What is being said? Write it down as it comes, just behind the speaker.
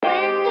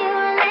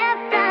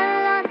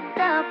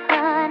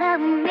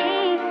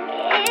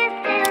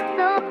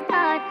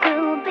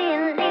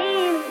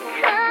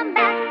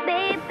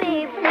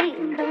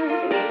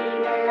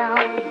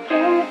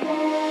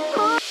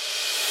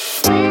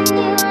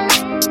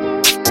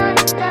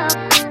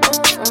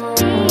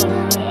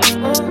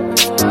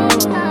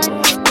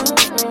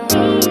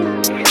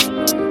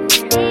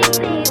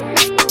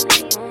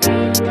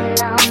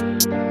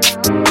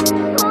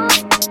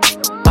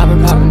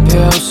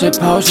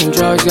motion.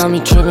 Drugs got me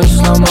tripping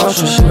slow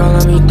motion. She gon'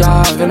 let me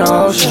dive in the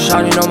ocean.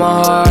 Shawty know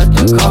my heart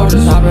the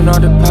coldest. Hopping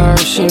on the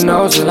purse, she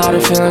knows a lot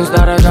of feelings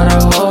that I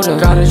gotta hold it.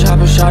 Gotta chop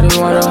a shawty,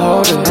 wanna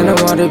hold it. And I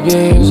want the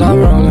beans, I'm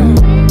rolling.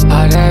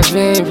 Pop that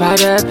bean, pop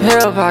that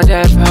pill, pop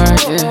that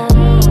perk, yeah.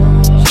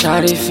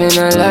 Shawty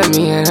finna let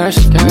me in her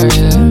skirt,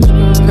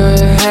 yeah. Go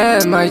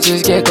ahead, might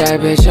just get that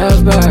bitch a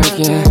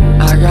Birkin.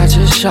 I got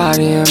your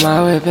shawty in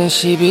my whip and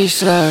she be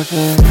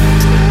slurping.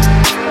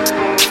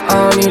 I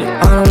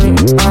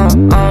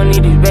don't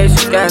need these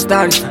basic ass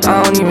thotties.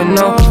 I don't even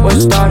know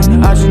what's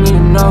started. I just need to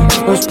know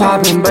what's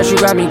poppin', but you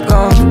got me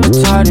going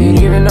retarded.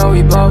 Even though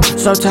we both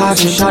so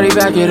toxic, shawty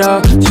back it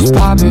up, just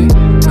pop it.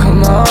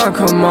 Come on,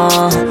 come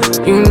on,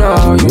 you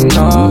know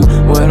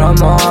what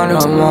I'm on.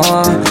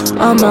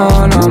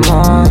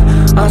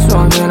 I'm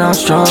smoking, I'm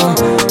strong.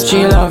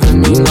 She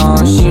loving me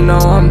long. She know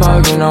I'm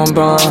bugging on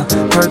bond.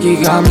 Perky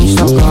got me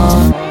so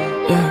gone.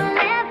 Yeah.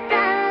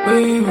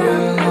 We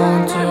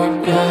belong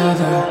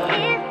together.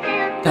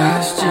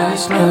 That's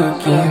just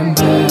looking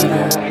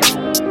better.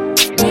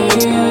 Me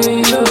and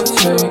you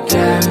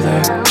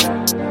together.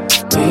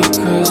 We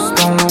could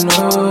stone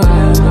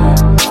forever.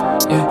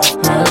 Yeah,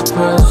 her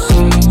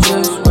pussy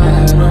just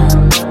wetter.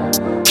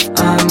 I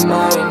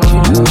might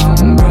need an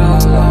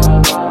umbrella.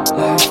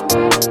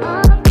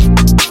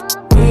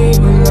 We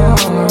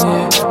belong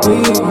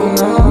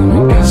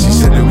together. She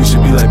said that we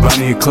should be like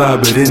Bonnie and Clyde,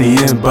 but in the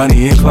end,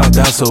 Bonnie and Clyde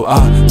died. So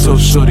I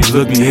told shorty,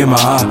 look me in my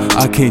eye.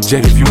 I can't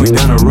jack if you ain't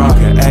down to rock.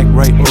 And act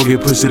right or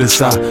get pushed to the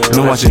side.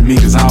 No watching me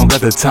cause I don't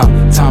got the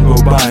time. Time go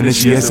by and then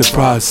she ain't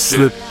surprised.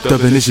 Slipped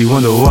up and then she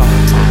wonder why.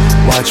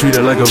 Why I treat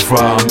her like a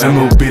fry? I'm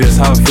MOB, that's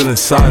how I feel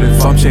inside.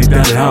 If I'm chained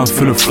down and how I'm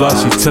feeling fly.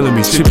 She telling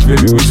me, Chippy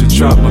baby, we should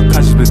try. My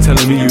conscience been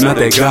telling me you not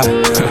that guy.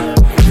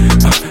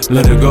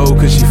 Let her go,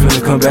 cause she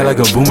finna come back like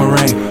a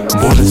boomerang.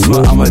 Born a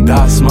slut, I'ma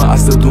die smart, I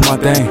still do my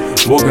thing.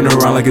 Walking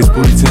around like it's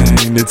booty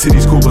tang. The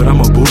titty's cool, but I'm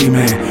a booty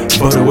man.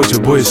 Butter with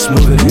your boy is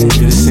smoother than.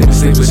 The same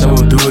mistake, which I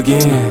won't do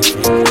again.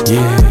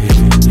 Yeah,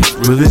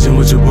 religion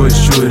with your boy is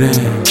truer than.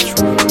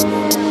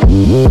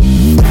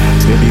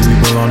 Baby, we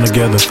belong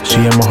together. She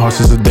in my heart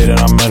since the day that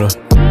I met her.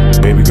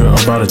 Baby girl,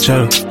 about a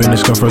cheddar.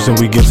 Business come first and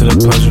we get to the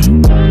pleasure.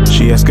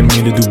 She asking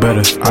me to do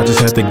better. I just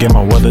had to get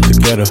my weather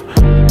together.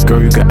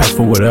 Girl, you can ask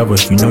for whatever.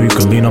 You know you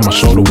can lean on my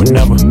shoulder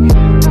whenever.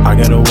 I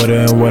got her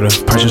wetter and wetter.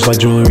 Precious like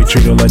jewelry,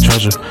 treat her like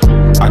treasure.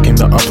 I came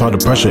to apply the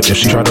pressure. If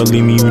she try to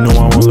leave me, you know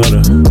I won't let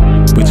her.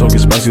 We talking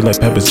spicy like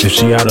peppers. If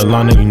she out of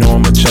line, then you know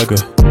I'm a checker.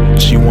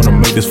 She wanna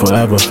make this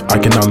forever. I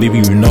cannot leave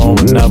you, you know I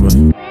will never.